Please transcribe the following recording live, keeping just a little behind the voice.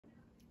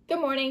Good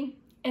morning,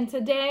 and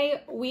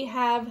today we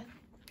have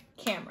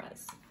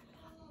cameras.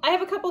 I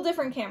have a couple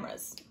different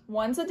cameras.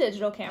 One's a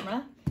digital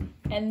camera,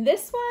 and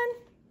this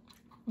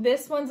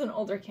one's an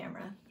older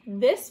camera.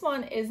 This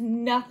one is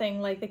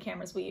nothing like the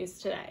cameras we use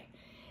today.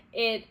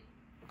 It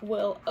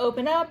will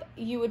open up,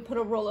 you would put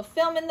a roll of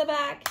film in the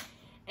back,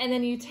 and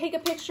then you take a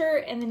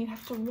picture, and then you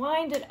have to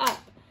wind it up,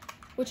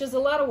 which is a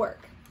lot of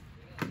work.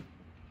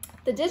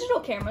 The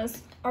digital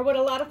cameras are what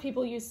a lot of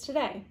people use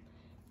today.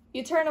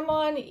 You turn them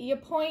on, you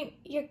point,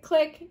 you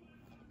click,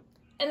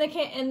 and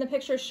the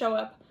pictures show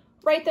up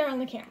right there on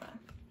the camera.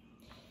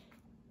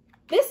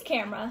 This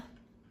camera,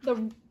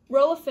 the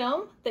roll of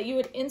film that you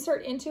would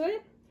insert into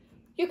it,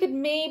 you could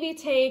maybe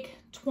take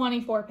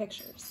 24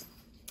 pictures.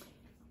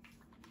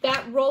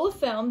 That roll of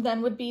film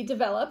then would be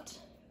developed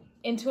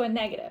into a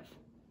negative.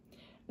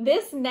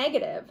 This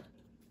negative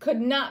could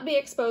not be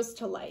exposed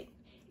to light.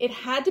 It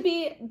had to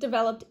be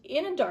developed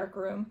in a dark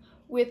room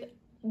with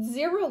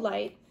zero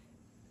light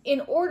in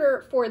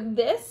order for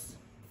this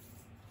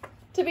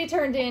to be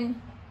turned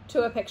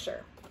into a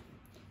picture.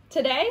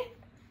 Today,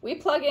 we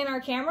plug in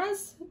our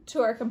cameras to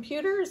our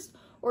computers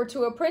or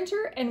to a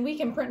printer and we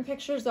can print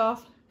pictures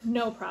off,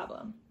 no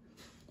problem.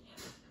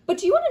 But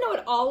do you want to know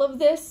what all of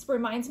this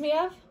reminds me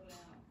of?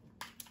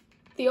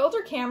 The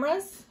older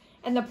cameras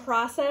and the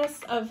process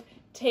of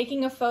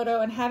taking a photo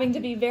and having to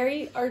be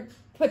very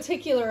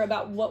particular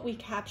about what we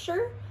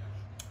capture,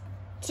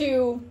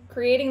 to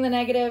creating the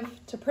negative,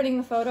 to printing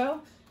the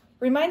photo,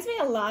 reminds me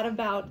a lot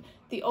about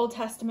the Old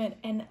Testament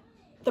and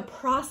the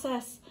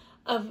process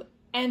of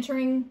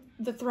entering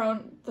the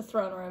throne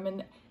room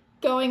and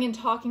going and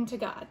talking to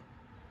God.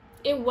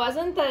 It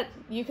wasn't that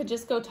you could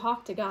just go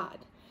talk to God.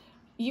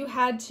 You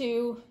had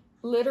to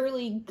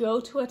literally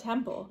go to a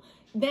temple.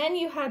 Then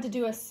you had to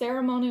do a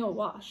ceremonial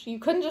wash. You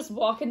couldn't just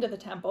walk into the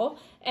temple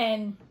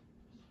and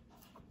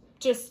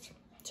just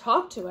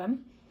talk to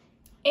him.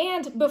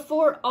 And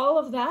before all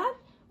of that,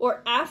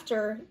 or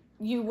after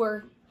you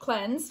were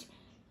cleansed,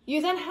 you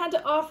then had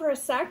to offer a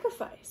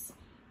sacrifice.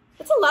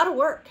 It's a lot of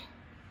work.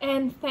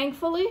 And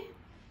thankfully,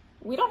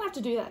 we don't have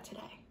to do that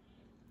today.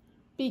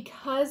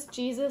 Because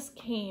Jesus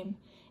came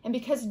and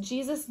because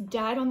Jesus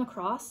died on the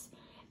cross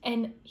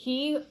and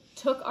he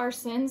took our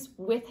sins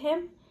with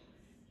him,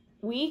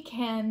 we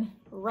can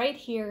right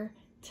here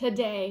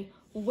today,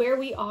 where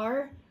we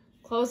are,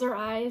 close our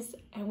eyes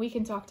and we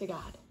can talk to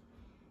God.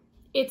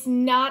 It's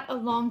not a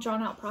long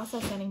drawn out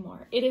process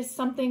anymore. It is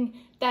something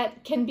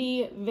that can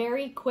be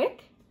very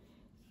quick,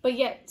 but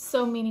yet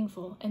so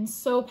meaningful and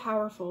so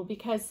powerful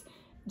because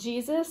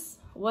Jesus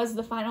was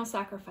the final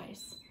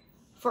sacrifice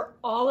for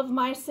all of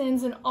my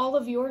sins and all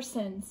of your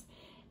sins.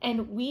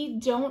 And we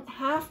don't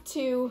have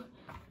to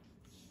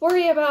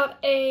worry about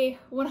a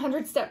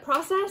 100-step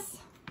process.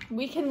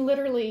 We can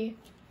literally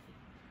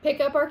pick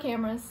up our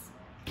cameras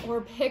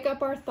or pick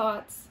up our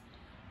thoughts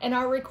and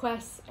our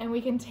requests and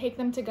we can take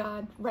them to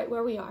God right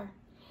where we are.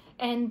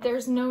 And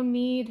there's no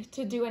need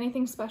to do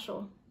anything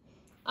special.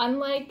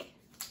 Unlike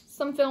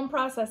some film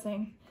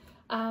processing,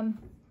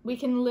 we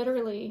can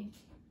literally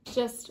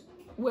just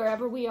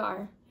wherever we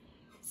are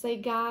say,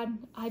 God,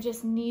 I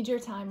just need your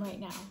time right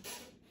now.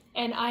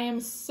 And I am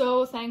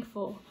so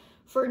thankful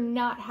for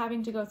not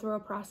having to go through a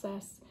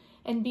process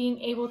and being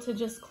able to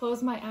just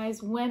close my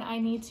eyes when I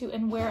need to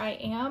and where I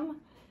am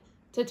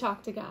to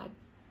talk to God.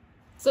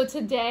 So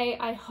today,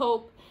 I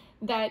hope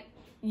that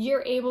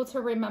you're able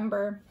to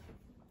remember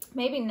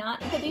maybe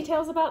not the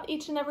details about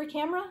each and every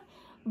camera,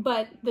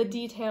 but the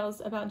details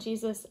about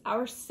Jesus,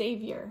 our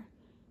Savior,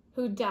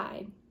 who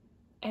died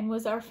and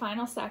was our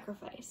final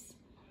sacrifice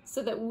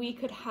so that we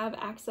could have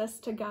access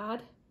to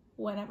God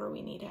whenever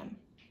we need him.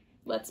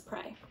 Let's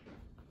pray.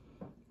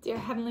 Dear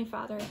Heavenly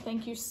Father,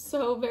 thank you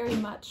so very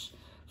much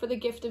for the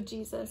gift of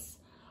Jesus.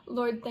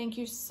 Lord, thank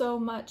you so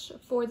much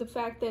for the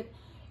fact that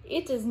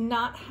it does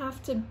not have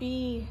to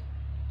be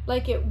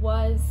like it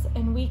was,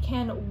 and we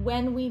can,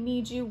 when we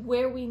need you,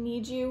 where we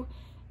need you,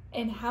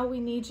 and how we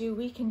need you,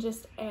 we can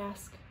just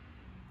ask.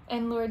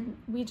 And Lord,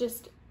 we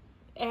just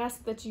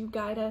ask that you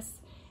guide us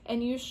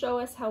and you show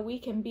us how we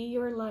can be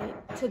your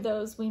light to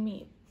those we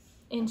meet.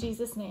 In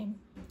Jesus' name,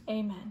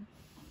 amen.